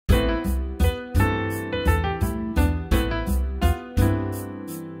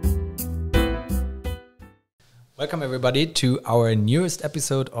Welcome everybody to our newest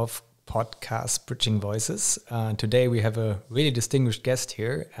episode of podcast Bridging Voices. Today we have a really distinguished guest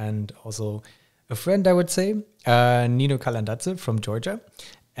here and also a friend, I would say, Nino Kalandutzo from Georgia.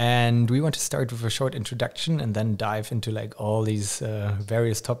 And we want to start with a short introduction and then dive into like all these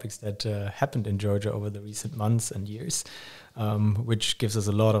various topics that happened in Georgia over the recent months and years, which gives us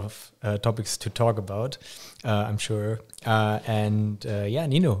a lot of topics to talk about, I'm sure.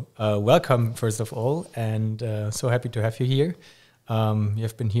 Nino, welcome first of all, and so happy to have you here. You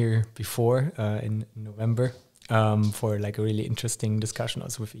have been here before in November for like a really interesting discussion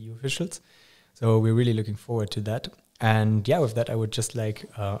also with EU officials. So we're really looking forward to that. And yeah, with that, I would just like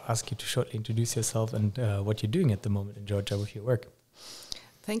ask you to shortly introduce yourself and what you're doing at the moment in Georgia with your work.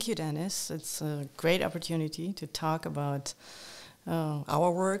 Thank you, Dennis. It's a great opportunity to talk about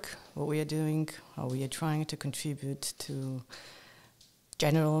our work, what we are doing, how we are trying to contribute to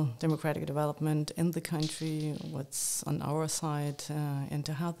general democratic development in the country, what's on our side, and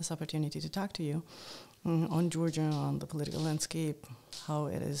to have this opportunity to talk to you on Georgia, on the political landscape, how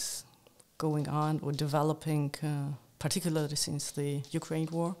it is going on or developing, particularly since the Ukraine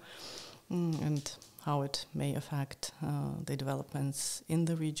war, and how it may affect the developments in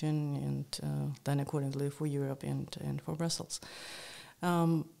the region and then accordingly for Europe and for Brussels.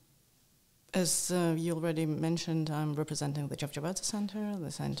 As you already mentioned, I'm representing the Javjavadze Center.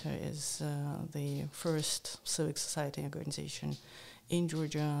 The center is the first civic society organization in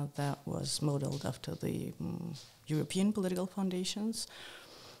Georgia that was modeled after the European political foundations.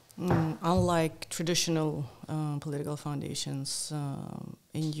 Unlike traditional political foundations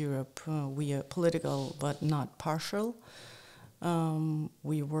in Europe, we are political but not partial.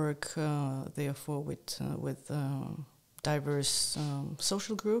 We work, therefore, with diverse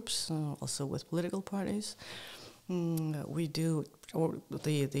social groups, also with political parties. We do, or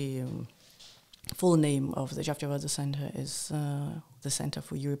the full name of the Javjavadze Center is the Center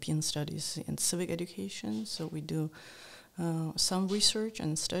for European Studies and Civic Education. So we do some research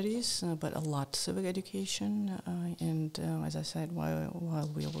and studies, but a lot civic education. As I said,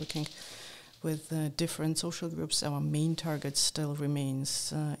 while we are working with different social groups, our main target still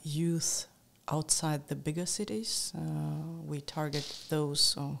remains youth outside the bigger cities. We target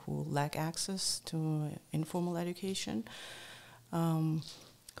those who lack access to informal education,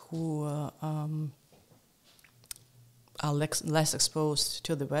 who are less exposed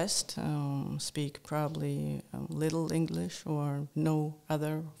to the West, speak probably little English or no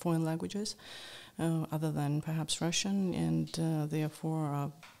other foreign languages other than perhaps Russian, and therefore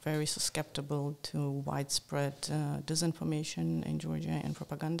are very susceptible to widespread disinformation in Georgia and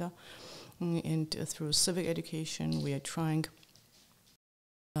propaganda. And through civic education, we are trying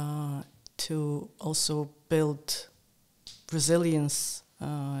to also build resilience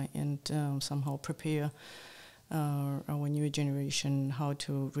and somehow prepare our new generation how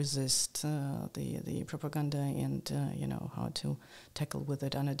to resist the propaganda and how to tackle with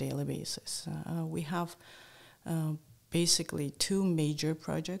it on a daily basis. We have basically two major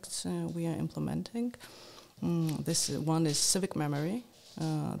projects we are implementing. This one is civic memory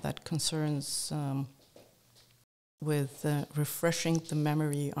that concerns with refreshing the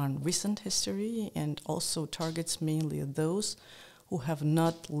memory on recent history and also targets mainly those who have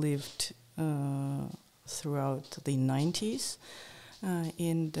not lived throughout the 90s.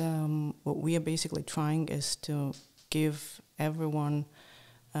 What we are basically trying is to give everyone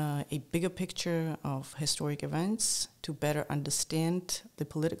a bigger picture of historic events to better understand the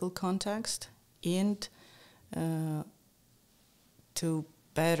political context and to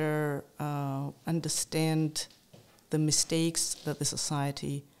better understand the mistakes that the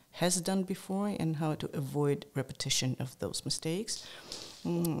society has done before and how to avoid repetition of those mistakes.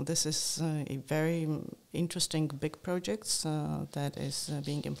 This is a very interesting big project that is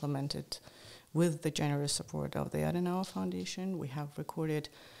being implemented with the generous support of the Adenauer Foundation. We have recorded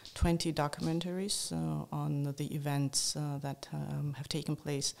 20 documentaries on the events that have taken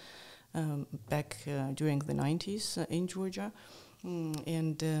place back during the 90s in Georgia.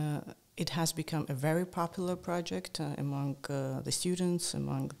 It has become a very popular project among the students,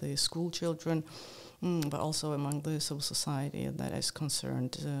 among the school children, but also among the civil society that is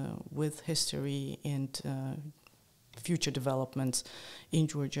concerned with history and future developments in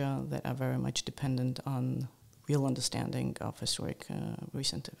Georgia that are very much dependent on real understanding of historic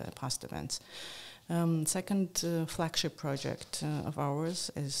past events. Second flagship project of ours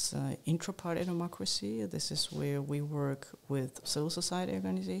is intra-party democracy. This is where we work with civil society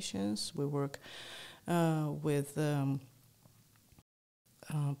organizations. We work with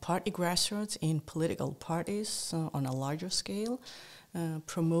party grassroots in political parties on a larger scale.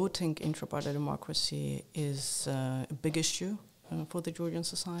 promoting intra-party democracy is a big issue for the Georgian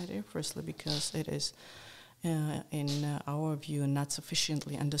society, firstly because it is, in our view, not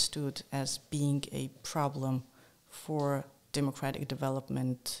sufficiently understood as being a problem for democratic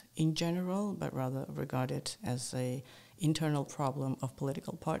development in general, but rather regarded as an internal problem of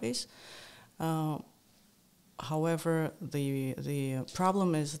political parties. However, the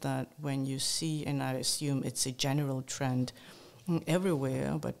problem is that when you see, and I assume it's a general trend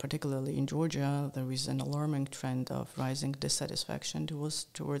everywhere, but particularly in Georgia, there is an alarming trend of rising dissatisfaction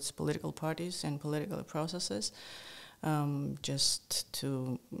towards political parties and political processes. Just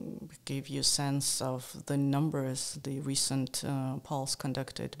to give you a sense of the numbers, the recent polls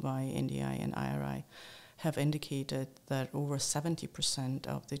conducted by NDI and IRI have indicated that over 70%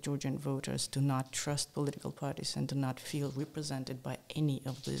 of the Georgian voters do not trust political parties and do not feel represented by any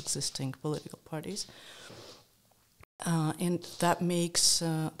of the existing political parties. And that makes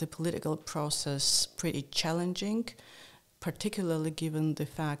the political process pretty challenging, particularly given the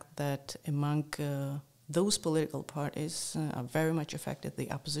fact that among those political parties are very much affected,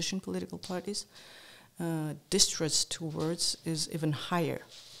 the opposition political parties, distrust towards is even higher.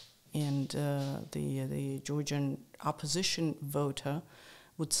 And the Georgian opposition voter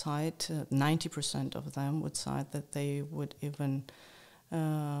would cite, 90% of them would cite that they would even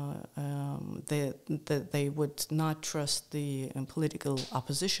that they would not trust the political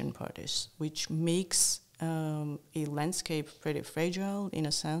opposition parties, which makes a landscape pretty fragile in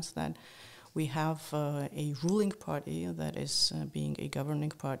a sense that we have a ruling party that is being a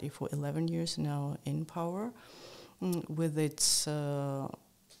governing party for 11 years now in power, with its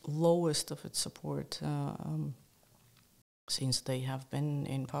lowest of its support since they have been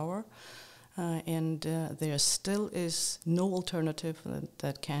in power. And there still is no alternative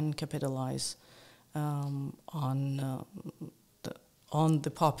that can capitalize on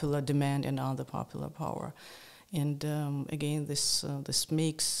the popular demand and on the popular power. And again, this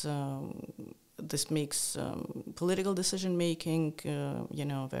makes political decision making,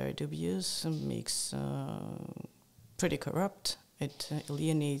 very dubious. Makes pretty corrupt. It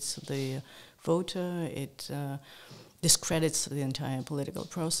alienates the voter. It discredits the entire political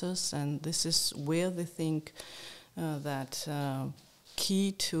process, and this is where they think that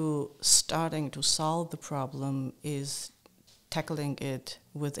key to starting to solve the problem is tackling it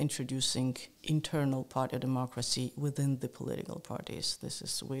with introducing internal party democracy within the political parties. This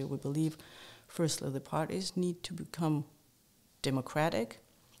is where we believe, firstly, the parties need to become democratic,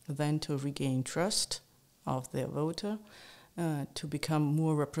 then to regain trust of their voter, to become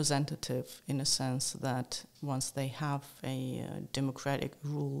more representative in a sense that once they have a democratic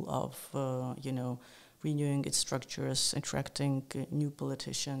rule of, renewing its structures, attracting new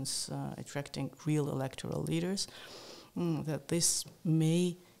politicians, attracting real electoral leaders, that this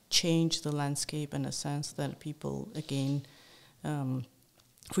may change the landscape in a sense that people again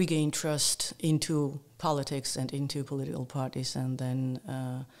regain trust into politics and into political parties, and then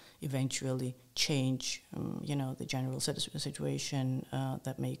eventually change, the general situation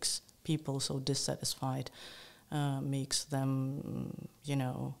that makes people so dissatisfied, makes them,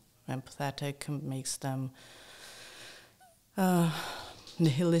 empathetic, makes them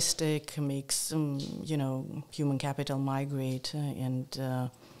nihilistic, makes, human capital migrate, and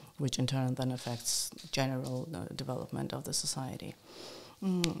which in turn then affects general development of the society.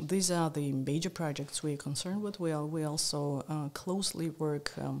 These are the major projects we're concerned with. We also closely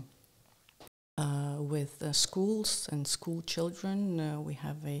work with schools and school children. We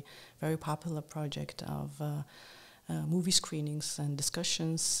have a very popular project of movie screenings and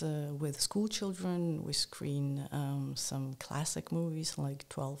discussions with school children. We screen some classic movies like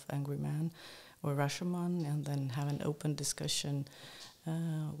 12 Angry Men or Rashomon, and then have an open discussion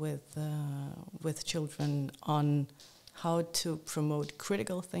with children on how to promote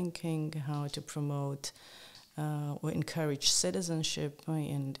critical thinking, how to promote or encourage citizenship,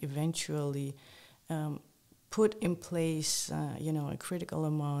 and eventually put in place, a critical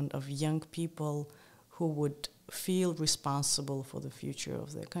amount of young people who would feel responsible for the future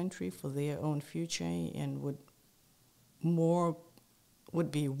of their country, for their own future, and would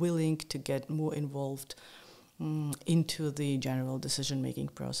be willing to get more involved into the general decision-making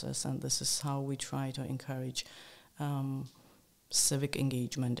process. And this is how we try to encourage civic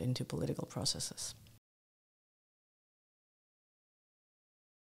engagement into political processes.